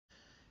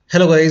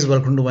Hello guys,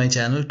 welcome to my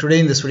channel. Today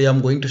in this video I'm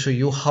going to show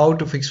you how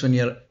to fix when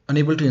you're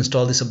unable to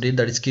install this update,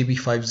 that is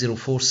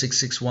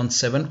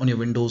KB5046617 on your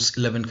Windows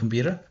 11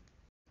 computer.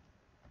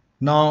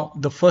 Now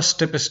the first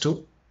step is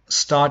to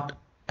start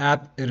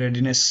App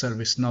Readiness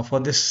service. Now for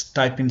this,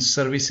 type in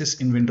services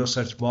in Windows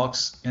search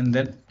box and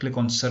then click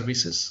on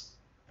services.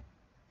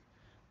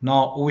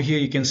 Now over here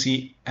you can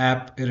see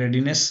App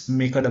Readiness.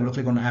 Make a double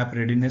click on App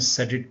Readiness,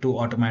 set it to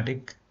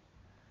automatic.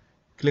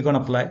 Click on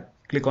apply,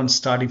 click on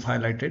start if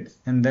highlighted,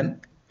 and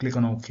then click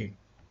on OK.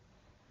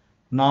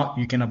 Now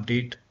you can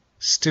update.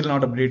 Still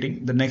not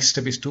updating. The next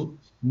step is to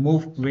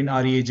move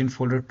WinREAgent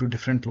folder to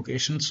different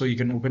locations. So you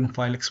can open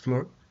File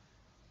Explorer,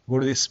 go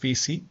to this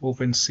PC,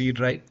 open C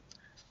drive.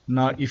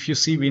 Now if you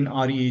see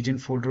WinREAgent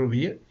folder over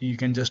here, you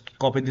can just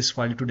copy this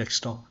file to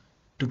desktop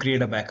to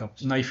create a backup.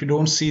 Now if you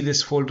don't see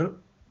this folder,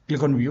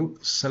 click on View,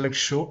 select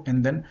Show,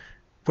 and then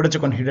put a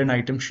check on hidden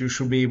items. You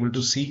should be able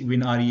to see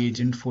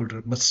WinREAgent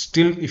folder. But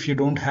still, if you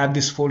don't have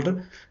this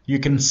folder, you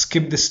can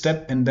skip this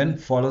step and then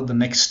follow the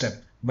next step.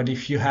 But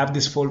if you have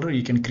this folder,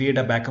 you can create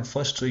a backup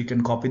first. So you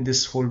can copy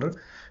this folder,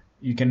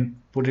 you can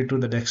put it to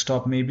the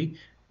desktop maybe.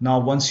 Now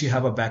once you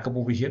have a backup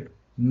over here,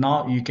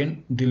 now you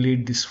can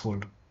delete this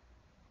folder.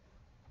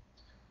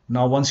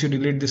 Now once you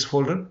delete this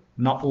folder,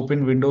 now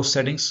open Windows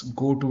settings,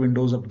 go to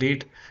Windows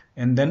Update,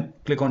 and then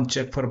click on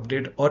check for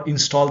update or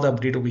install the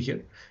update over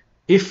here.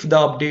 If the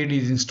update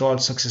is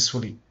installed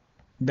successfully,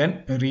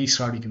 then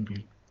restart your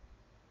computer.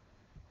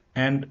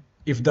 And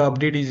if the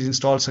update is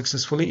installed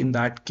successfully, in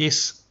that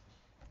case,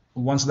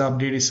 once the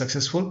update is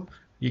successful,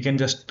 you can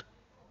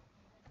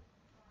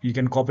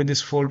copy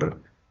this folder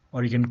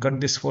or you can cut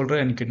this folder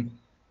and you can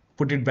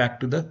put it back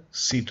to the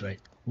C drive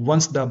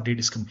once the update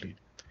is complete.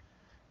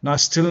 Now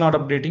still not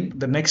updating.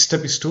 The next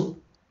step is to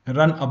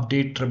run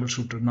update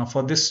troubleshooter. Now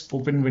for this,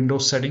 open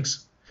Windows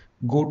settings,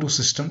 go to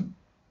system,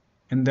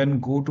 and then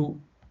go to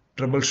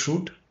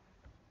troubleshoot.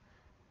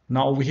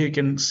 Now over here you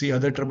can see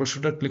other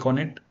troubleshooter, click on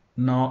it.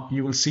 Now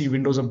you will see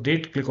Windows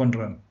Update, click on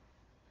run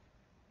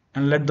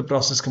and let the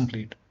process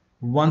complete.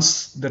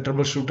 Once the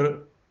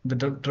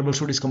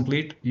troubleshoot is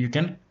complete, you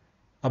can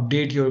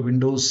update your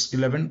Windows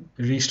 11,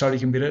 restart your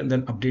computer, and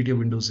then update your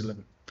Windows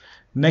 11.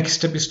 Next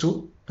step is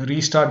to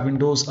restart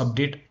Windows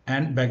Update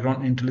and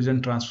Background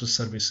Intelligent Transfer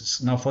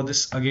Services. Now for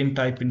this, again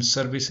type in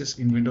services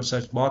in Windows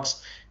search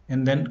box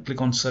and then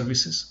click on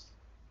services.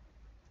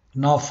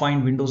 Now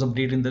find Windows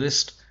Update in the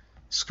list,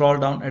 scroll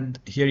down, and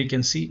here you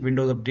can see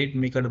Windows Update.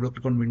 Make a double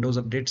click on Windows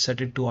Update, set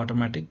it to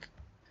automatic,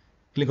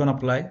 click on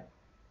apply,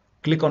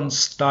 click on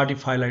start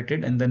if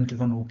highlighted, and then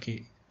click on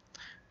OK.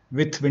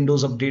 With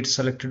Windows Update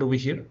selected over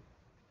here,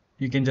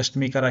 you can just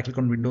make a right click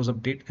on Windows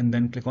Update and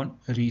then click on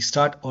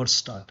restart or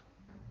start.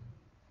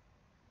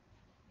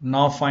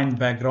 Now find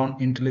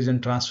Background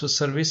Intelligent Transfer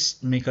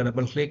Service, make a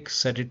double click,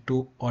 set it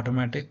to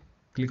automatic,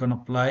 click on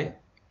apply,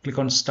 click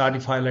on start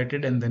if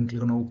highlighted, and then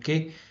click on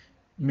OK.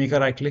 Make a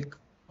right click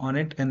on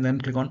it and then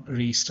click on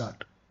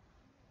restart.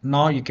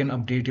 Now you can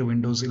update your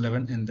Windows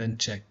 11 and then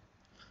check.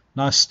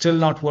 Now still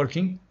not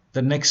working.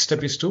 The next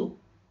step is to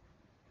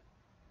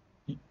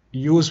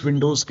use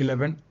Windows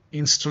 11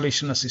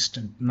 installation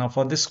assistant. Now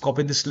for this,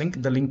 copy this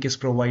link. The link is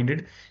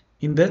provided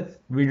in the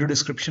video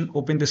description.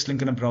 Open this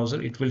link in a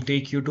browser. It will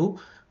take you to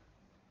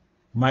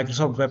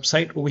Microsoft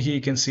website. Over here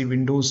you can see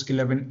Windows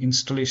 11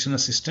 installation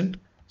assistant.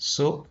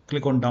 So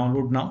click on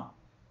download now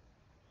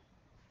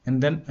and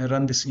then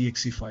run this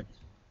exe file.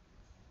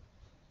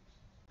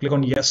 Click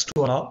on yes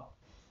to allow,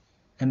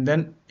 and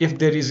then if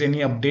there is any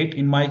update,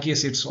 in my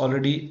case it's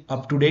already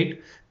up to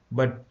date,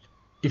 but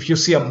if you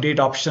see update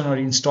option or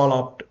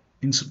install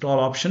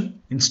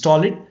option,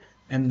 install it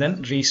and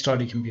then restart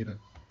your computer.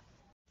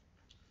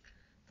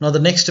 Now the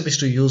next step is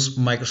to use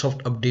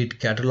Microsoft Update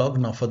Catalog.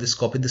 Now for this,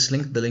 copy this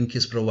link. The link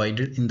is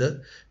provided in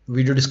the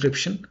video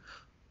description.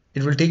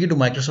 It will take you to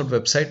Microsoft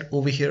website.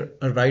 Over here,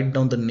 write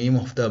down the name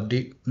of the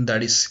update,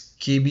 that is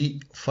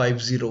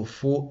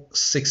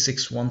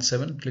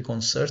KB5046617. Click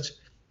on search,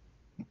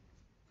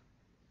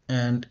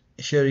 and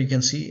here you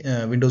can see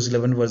Windows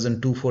 11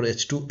 version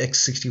 24H2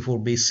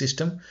 x64 base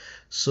system.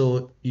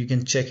 So you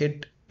can check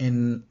it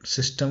in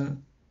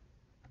system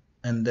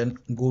and then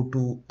go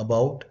to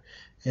about,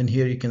 and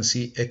here you can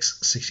see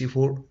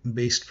x64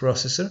 based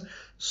processor.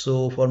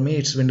 So for me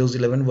it's Windows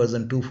 11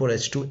 version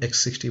 24H2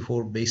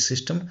 x64 base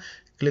system.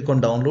 Click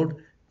on download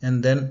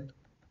and then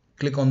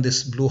click on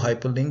this blue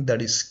hyperlink,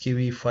 that is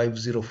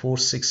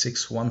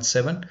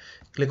KB5046617.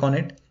 Click on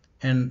it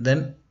and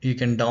then you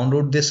can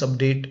download this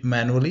update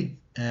manually.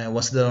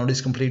 Once the download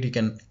is complete, you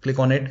can click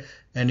on it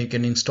and you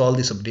can install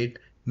this update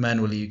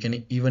manually. You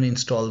can even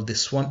install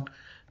this one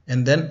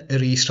and then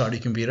restart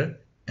your computer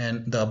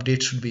and the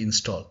update should be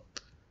installed.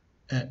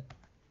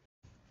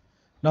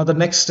 Now the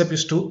next step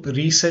is to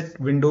reset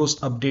Windows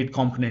Update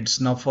components.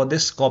 Now for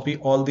this, copy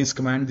all these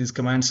commands. These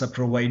commands are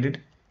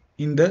provided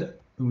in the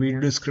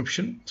video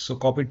description. So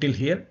copy till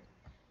here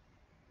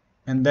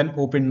and then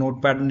open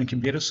Notepad on your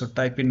computer. So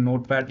type in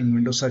Notepad in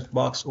Windows search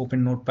box,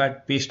 open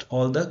Notepad, paste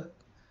all the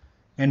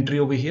entry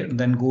over here,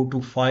 then go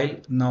to File.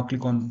 Now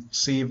click on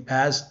Save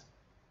As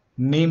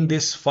name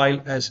this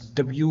file as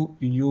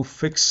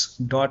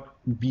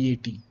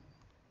wuauserv.bat,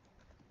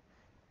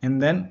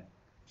 and then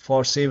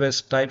for save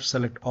as type,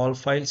 select all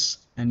files,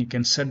 and you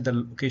can set the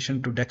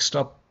location to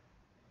desktop.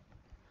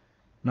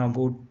 Now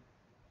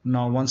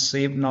once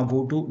saved, now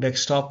go to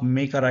desktop,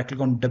 make a right click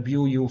on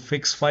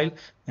wuauserv file,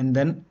 and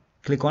then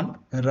click on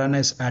run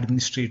as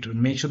administrator.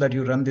 Make sure that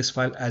you run this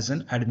file as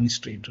an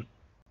administrator.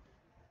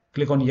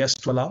 Click on yes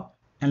to allow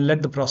and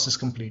let the process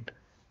complete.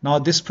 Now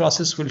this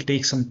process will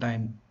take some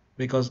time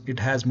because it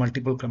has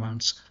multiple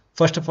commands.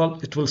 First of all,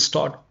 it will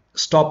stop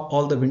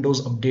all the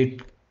Windows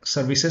Update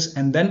services,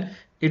 and then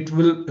it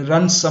will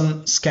run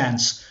some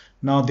scans.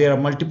 Now there are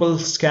multiple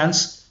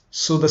scans,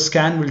 so the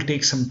scan will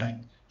take some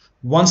time.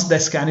 Once the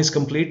scan is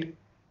complete,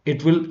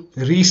 it will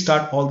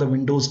restart all the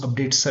Windows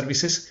Update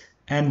services,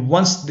 and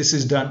once this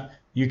is done,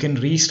 you can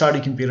restart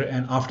your computer,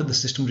 and after the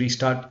system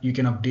restart, you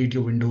can update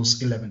your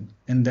Windows 11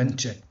 and then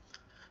check.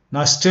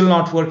 Now still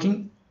not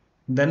working,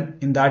 then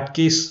in that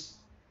case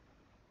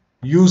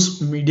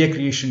use media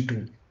creation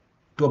tool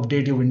to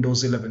update your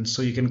Windows 11.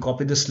 So you can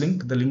copy this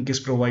link. The link is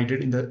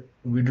provided in the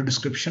video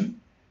description.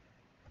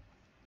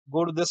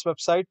 Go to this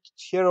website.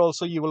 Here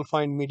also you will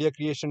find media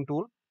creation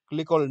tool.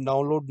 Click on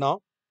download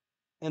now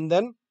and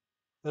then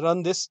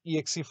run this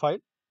exe file.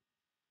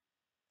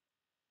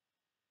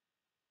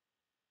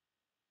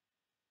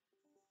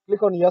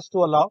 Click on yes to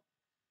allow.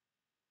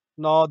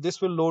 Now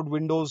this will load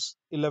Windows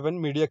 11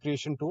 media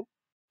creation tool.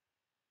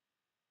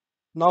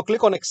 Now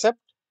click on accept.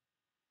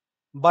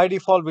 By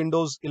default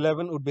Windows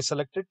 11 would be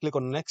selected. Click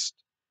on next.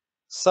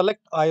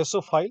 Select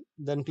ISO file,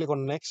 then click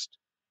on next.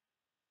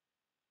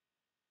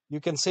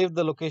 You can save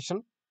the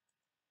location.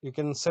 You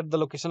can set the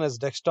location as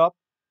desktop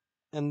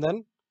and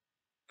then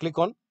click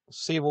on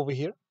save over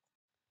here.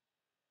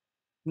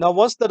 Now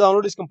once the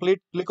download is complete,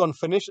 click on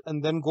finish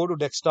and then go to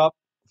desktop,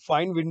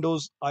 find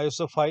Windows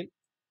ISO file,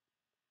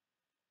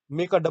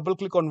 make a double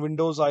click on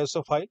Windows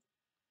ISO file,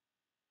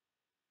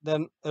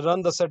 then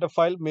run the setup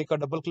file, make a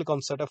double click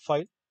on setup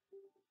file,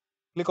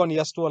 click on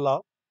yes to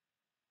allow.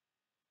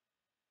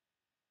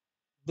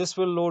 This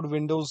will load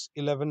Windows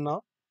 11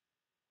 now.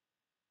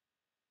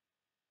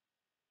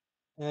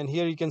 And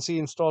here you can see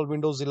install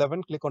Windows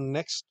 11, click on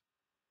next.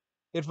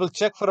 It will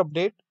check for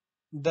update,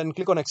 then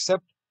click on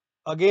accept.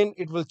 Again,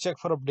 it will check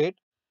for update.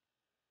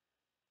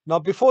 Now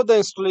before the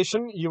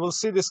installation, you will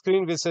see the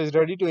screen which says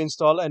ready to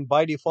install, and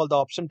by default the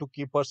option to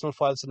keep personal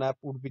files and app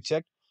would be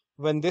checked.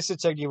 When this is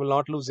checked, you will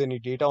not lose any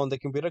data on the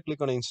computer.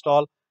 Click on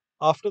install.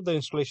 After the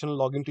installation,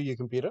 log into your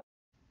computer.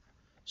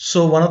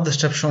 So one of the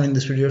steps shown in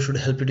this video should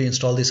help you to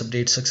install these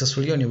updates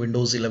successfully on your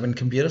Windows 11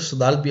 computer. So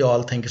that'll be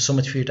all. Thank you so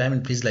much for your time,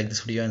 and please like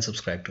this video and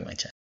subscribe to my channel.